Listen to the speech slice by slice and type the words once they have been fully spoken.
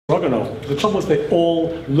Roganov. The trouble was they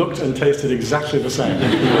all looked and tasted exactly the same.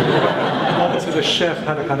 Obviously the chef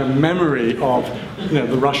had a kind of memory of, you know,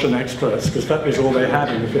 the Russian experts, because that was all they had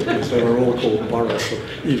in the 50s. They were all called Boris or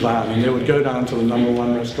Ivan, and they would go down to the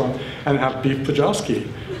 #1 restaurant and have beef pajarski.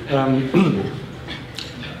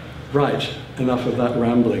 Right, enough of that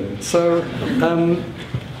rambling. So,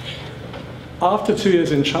 after 2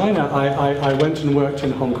 years in China, I went and worked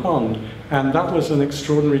in Hong Kong, and that was an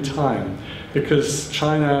extraordinary time, because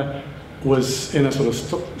China was in a sort of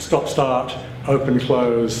stop-start,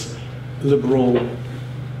 open-close, liberal,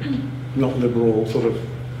 not liberal, sort of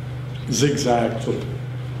zigzag sort of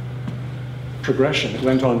progression. It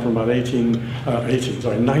went on from about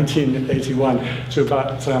 1981 to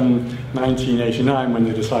about 1989 when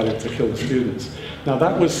they decided to kill the students. Now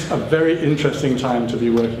that was a very interesting time to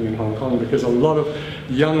be working in Hong Kong, because a lot of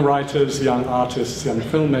young writers, young artists, young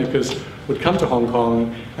filmmakers would come to Hong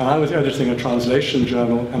Kong, and I was editing a translation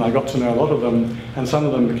journal, and I got to know a lot of them, and some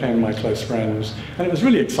of them became my close friends. And it was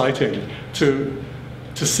really exciting to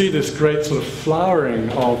see this great sort of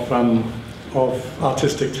flowering of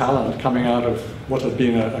artistic talent coming out of what had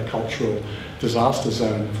been a cultural disaster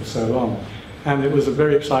zone for so long. And it was a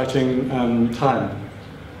very exciting time.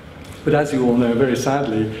 But as you all know, very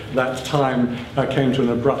sadly, that time came to an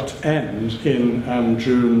abrupt end in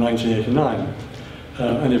June 1989,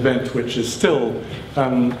 an event which is still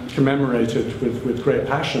commemorated with great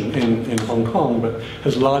passion in Hong Kong, but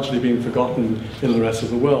has largely been forgotten in the rest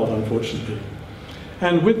of the world, unfortunately.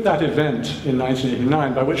 And with that event in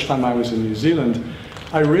 1989, by which time I was in New Zealand,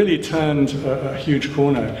 I really turned a huge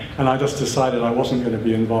corner, and I just decided I wasn't going to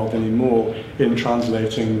be involved anymore in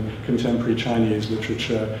translating contemporary Chinese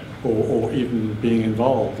literature, or even being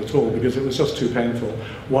involved at all, because it was just too painful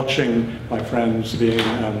watching my friends being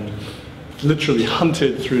literally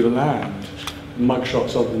hunted through the land,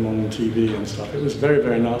 mugshots of them on TV and stuff. It was very,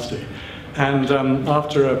 very nasty. And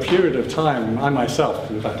after a period of time, I myself,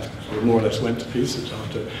 in fact, more or less went to pieces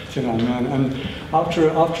after Tiananmen. And after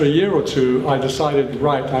a year or two, I decided,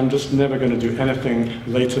 right, I'm just never going to do anything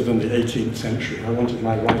later than the 18th century. I wanted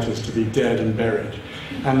my writers to be dead and buried,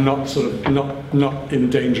 and not sort of not in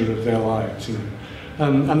danger of their lives. You know.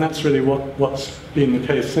 And that's really what's been the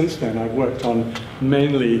case since then. I've worked on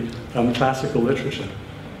mainly classical literature.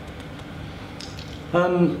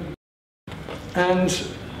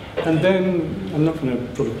 And then, I'm not going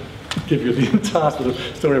to sort of give you the entire sort of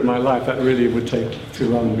story of my life, that really would take too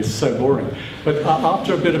long and be so boring. But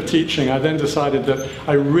after a bit of teaching, I then decided that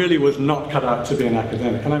I really was not cut out to be an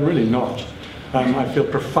academic, and I'm really not. I feel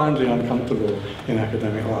profoundly uncomfortable in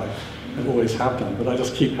academic life. I always have done, but I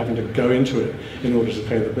just keep having to go into it in order to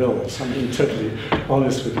pay the bills. I'm being totally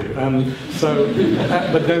honest with you.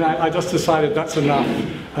 But then I just decided that's enough,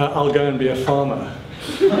 I'll go and be a farmer.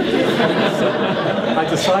 So I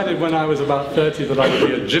decided when I was about 30 that I would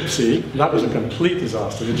be a gypsy. That was a complete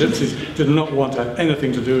disaster. The gypsies did not want to have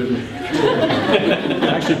anything to do with me.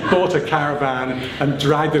 I actually bought a caravan and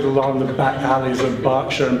dragged it along the back alleys of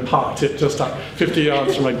Berkshire and parked it just up 50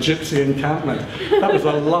 yards from a gypsy encampment. That was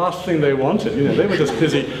the last thing they wanted. You know, they were just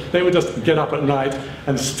busy. They would just get up at night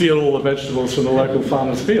and steal all the vegetables from the local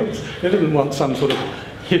farmers' fields. They didn't want some sort of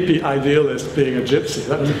hippie idealist being a gypsy.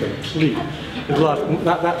 That was a complete...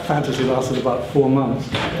 That fantasy lasted about 4 months.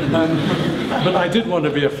 But I did want to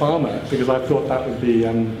be a farmer, because I thought that would be,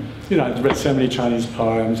 you know, I'd read so many Chinese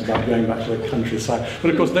poems about going back to the countryside.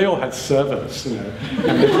 But of course, they all had servants, you know.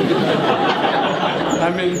 I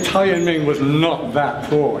mean, Tao Yan-ming was not that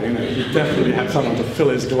poor, you know. He definitely had someone to fill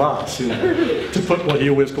his glass, you know, to put what he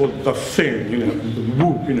always called the thing, you know, the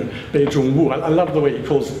wu, you know, beizhong wu. I love the way he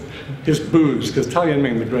calls his booze, because Tao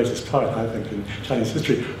Yan-ming, the greatest poet, I think, in Chinese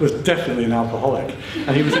history, was definitely an alcoholic.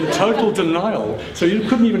 And he was in total denial, so you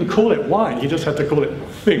couldn't even call it wine, he just had to call it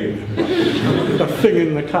thing. The thing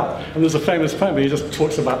in the cup. And there's a famous poem where he just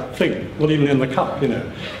talks about thing, not even in the cup, you know.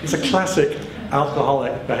 It's a classic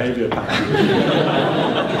alcoholic behavior pattern.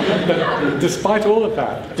 But despite all of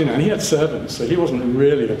that, you know, and he had servants, so he wasn't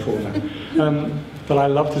really a poor man. But I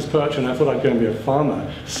loved his poetry, and I thought I'd go and be a farmer.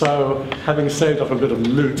 So, having saved up a bit of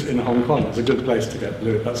loot in Hong Kong, it's a good place to get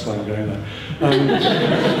loot, that's why I'm going there.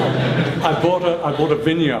 I bought a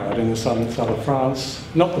vineyard in the south of France,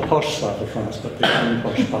 not the posh south of France, but the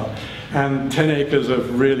unposh part, and 10 acres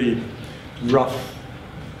of really rough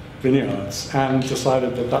vineyards, and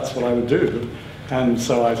decided that that's what I would do. And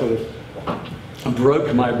so I sort of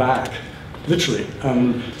broke my back, literally,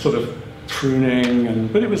 sort of pruning,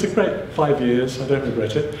 but it was a great 5 years, I don't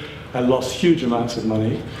regret it. I lost huge amounts of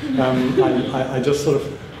money. I just sort of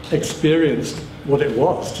experienced what it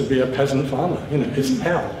was to be a peasant farmer. You know, it's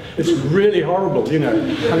hell. It's really horrible, you know. I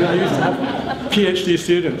mean, I used to have PhD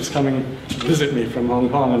students coming to visit me from Hong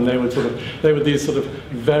Kong, and they were these sort of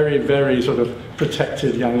very, very sort of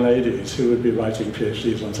protected young ladies who would be writing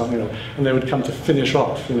PhDs on something, and they would come to finish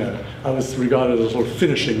off, you know. I was regarded as a sort of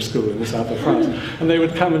finishing school in the south of France. And they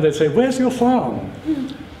would come and they'd say, "Where's your farm?"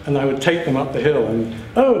 And I would take them up the hill and,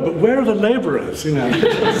 "Oh, but where are the laborers?" You know.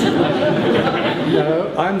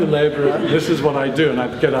 "No, I'm the laborer, this is what I do." And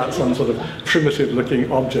I'd get out some sort of primitive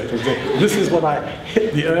looking object and say, "This is what I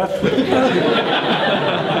hit the earth with."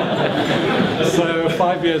 So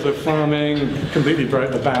 5 years of farming completely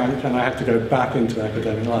broke the bank, and I had to go back into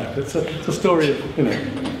academic life. It's a story of, you know,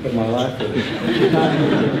 of my life, really.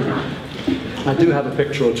 I do have a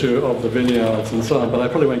picture or two of the vineyards and so on, but I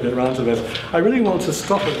probably won't get around to this. I really want to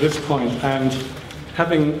stop at this point, and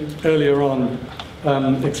having earlier on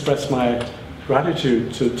expressed my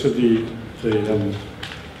gratitude to the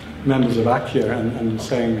members of ACYA and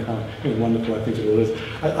saying how, you know, wonderful I think it all is,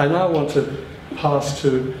 I now want to pass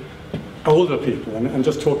to older people and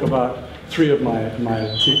just talk about three of my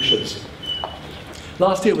teachers.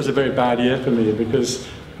 Last year was a very bad year for me because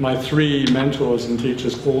my three mentors and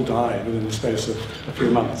teachers all died within the space of a few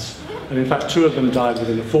months. And in fact, two of them died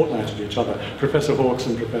within a fortnight of each other. Professor Hawkes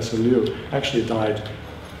and Professor Liu actually died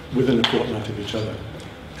within a fortnight of each other.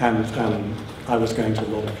 And I was going to a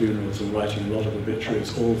lot of funerals and writing a lot of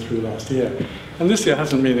obituaries all through last year. And this year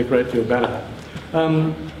hasn't been a great deal better.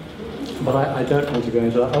 But I don't want to go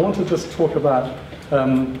into that. I want to just talk about,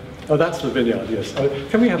 oh, that's the vineyard, yes.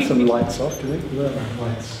 Can we have some lights off, do you think?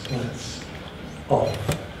 Lights off.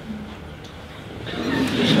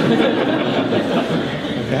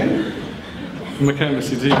 Okay. McCambridge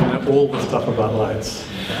CD, you know all the stuff about lights.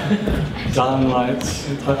 Down lights.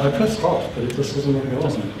 I pressed off, but it just doesn't look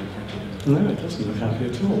awesome. No, it doesn't look happy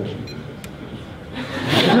at all.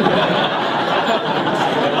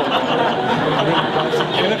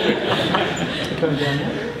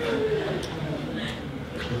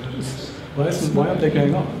 Why aren't they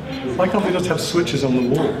going on? Why can't we just have switches on the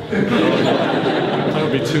wall? That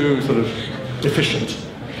would be too sort of efficient.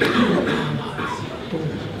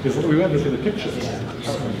 Because we went to see the pictures.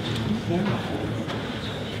 Yeah.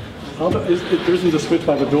 There isn't a switch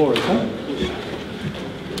by the door, is there?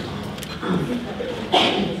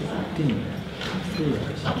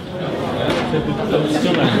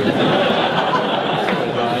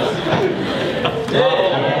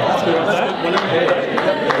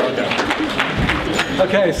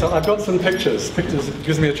 Okay, so I've got some pictures. Pictures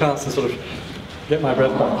gives me a chance to sort of get my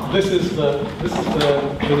breath back. This is the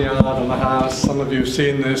vineyard and the house. Some of you have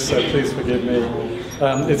seen this, so please forgive me.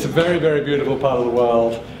 It's a very, very beautiful part of the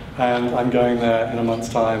world, and I'm going there in a month's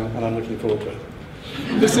time, and I'm looking forward to it.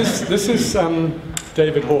 This is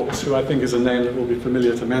David Hawkes, who I think is a name that will be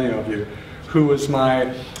familiar to many of you, who was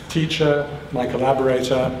my teacher, my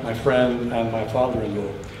collaborator, my friend, and my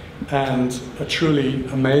father-in-law, and a truly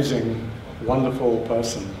amazing, wonderful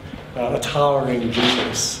person, a towering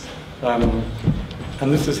genius.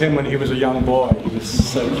 And this is him when he was a young boy. He was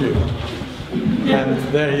so cute. And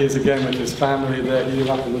there he is again with his family. There he is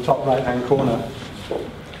up in the top right-hand corner.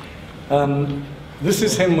 This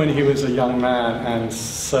is him when he was a young man and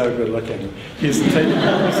so good looking. You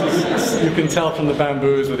can tell from the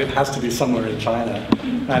bamboos that it has to be somewhere in China.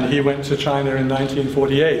 And he went to China in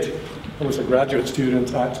 1948. He was a graduate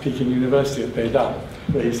student at Peking University at Beida,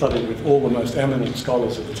 where he studied with all the most eminent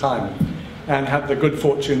scholars of the time, and had the good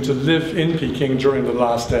fortune to live in Peking during the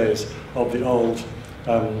last days of the old.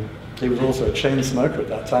 He was also a chain smoker at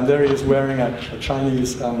that time. There he is wearing a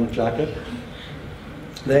Chinese jacket.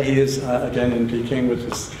 There he is again in Peking with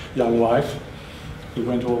his young wife. He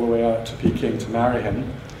went all the way out to Peking to marry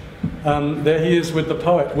him. There he is with the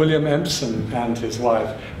poet William Empson and his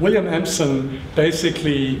wife. William Empson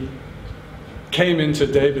basically came into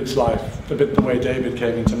David's life a bit the way David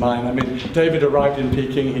came into mine. I mean, David arrived in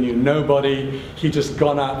Peking, he knew nobody, he'd just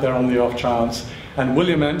gone out there on the off chance, and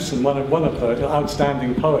William Empson, one of the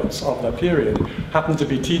outstanding poets of that period, happened to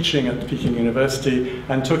be teaching at Peking University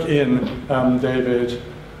and took in David,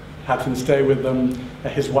 had him stay with them.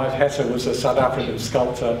 His wife Hetta was a South African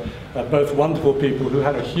sculptor, both wonderful people who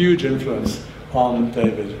had a huge influence on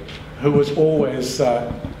David, who was always,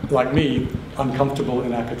 like me, uncomfortable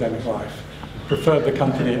in academic life. Preferred the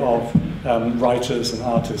company of writers and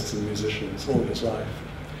artists and musicians all his life.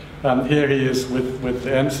 Here he is with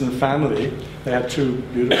the Empson family. They had two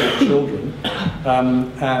beautiful children,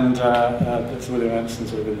 and that's William Empson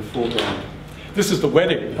sort of in the foreground. This is the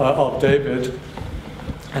wedding of David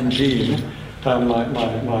and Jean.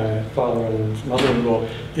 my father and mother-in-law,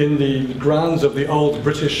 in the grounds of the old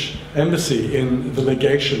British embassy in the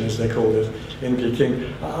legation, as they called it, in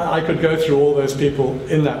Peking. I could go through all those people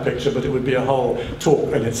in that picture, but it would be a whole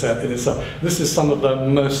talk in itself. This is some of the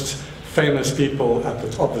most famous people at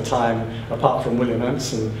the time, apart from William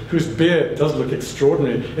Empson, whose beard does look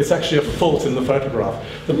extraordinary. It's actually a fault in the photograph.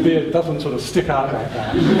 The beard doesn't sort of stick out like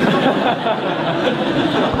that.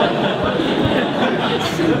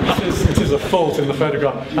 It is a fault in the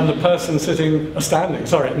photograph. And the person standing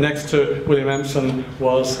next to William Empson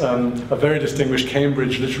was a very distinguished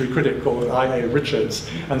Cambridge literary critic called I.A. Richards,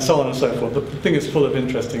 and so on and so forth. The thing is full of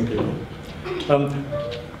interesting people.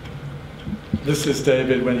 This is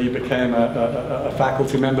David when he became a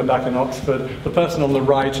faculty member back in Oxford. The person on the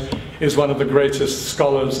right is one of the greatest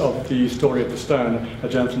scholars of the story of the stone, a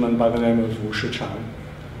gentleman by the name of Wu Shichang.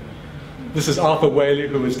 This is Arthur Whaley,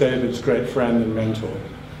 who was David's great friend and mentor,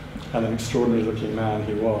 and an extraordinary looking man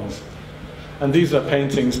he was. And these are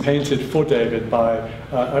paintings painted for David by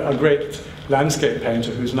a great landscape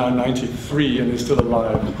painter who's now 93 and is still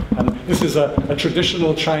alive. And this is a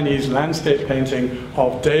traditional Chinese landscape painting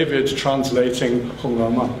of David translating Hong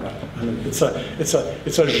Meng. Right? And it's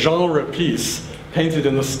a genre piece painted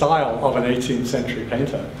in the style of an 18th century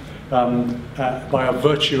painter by a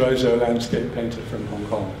virtuoso landscape painter from Hong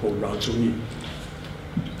Kong called Rao Zhongyi.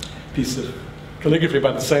 Piece of calligraphy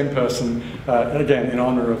by the same person, again in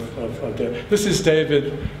honor of David. This is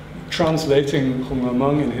David translating Hong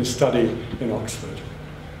Meng in his study in Oxford.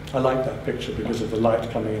 I like that picture because of the light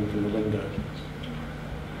coming in from the window.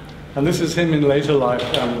 And this is him in later life,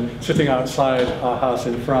 sitting outside our house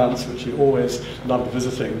in France, which he always loved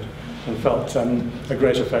visiting and felt a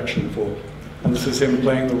great affection for. And this is him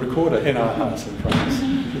playing the recorder in our house in France.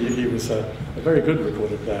 He was a very good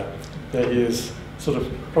recorder player. There he is, sort of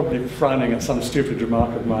probably frowning at some stupid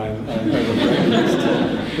remark of mine over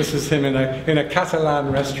breakfast. This is him in a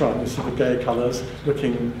Catalan restaurant. You see the gay colours,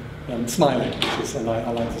 looking, smiling, and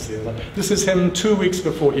I like to see that. This is him 2 weeks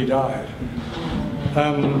before he died.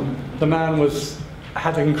 The man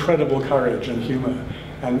had incredible courage and humour,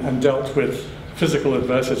 and dealt with physical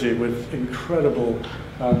adversity with incredible,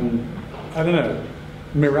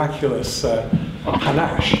 miraculous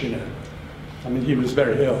panache, you know. I mean, he was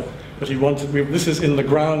very ill. But this is in the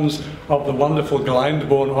grounds of the wonderful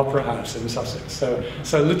Glyndebourne Opera House in Sussex. So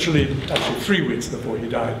literally, actually 3 weeks before he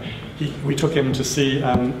died, we took him to see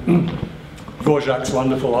Dvorak's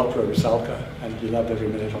wonderful opera, Rusalka, and he loved every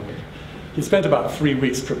minute of it. He spent about 3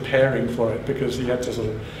 weeks preparing for it because he had to sort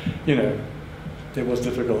of, it was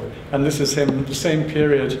difficult. And this is him, the same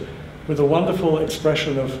period, with a wonderful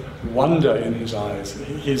expression of wonder in his eyes.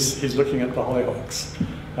 He's looking at the hollyhocks.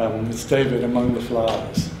 It's David among the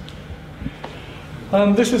flowers.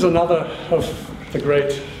 This is another of the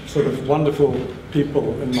great sort of wonderful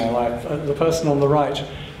people in my life. The person on the right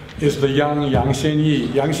is the young Yang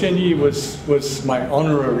Xianyi. Yang Xianyi was my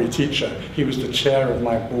honorary teacher. He was the chair of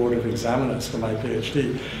my board of examiners for my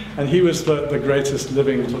PhD. And he was the greatest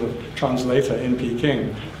living sort of translator in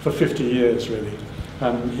Peking for 50 years, really.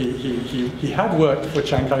 He had worked for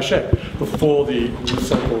Chiang Kai-shek before the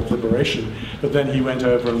so-called liberation, but then he went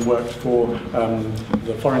over and worked for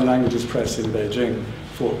the Foreign Languages Press in Beijing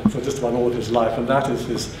for just about all of his life, and that is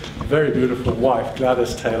his very beautiful wife,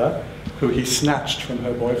 Gladys Taylor, who he snatched from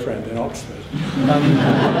her boyfriend in Oxford.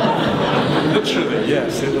 Literally,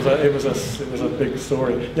 yes, it was a big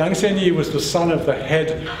story. Yang Xianyi was the son of the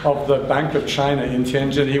head of the Bank of China in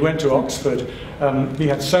Tianjin. He went to Oxford. He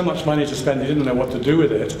had so much money to spend, he didn't know what to do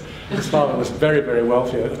with it. His father was very, very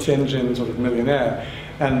wealthy, a Tianjin sort of millionaire.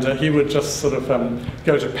 And he would just sort of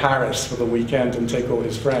go to Paris for the weekend and take all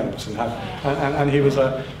his friends and he was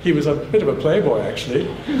a bit of a playboy actually,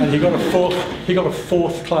 and he got a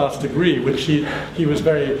fourth class degree, which he was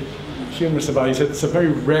very humorous about. He said it's a very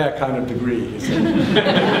rare kind of degree, he said.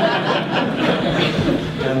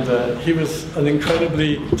 And he was an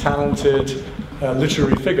incredibly talented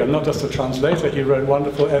literary figure, not just a translator. He wrote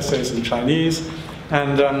wonderful essays in Chinese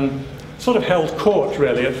and sort of held court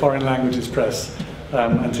really at Foreign Languages Press.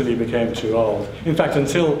 Until he became too old. In fact,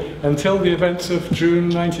 until the events of June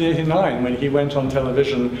 1989, when he went on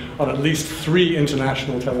television on at least 3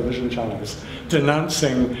 international television channels,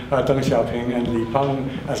 denouncing Deng Xiaoping and Li Peng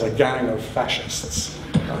as a gang of fascists.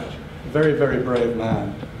 Right. Very, very brave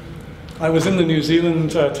man. I was in the New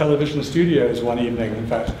Zealand television studios one evening, in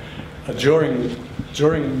fact, during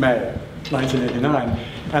May 1989.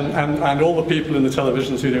 And all the people in the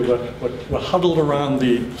television studio were huddled around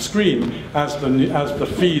the screen as the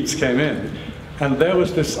feeds came in. And there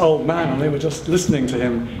was this old man, and they were just listening to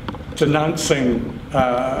him denouncing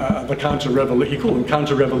the he called them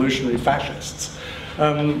counter-revolutionary fascists.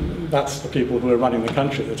 That's the people who were running the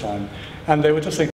country at the time. And they were just saying,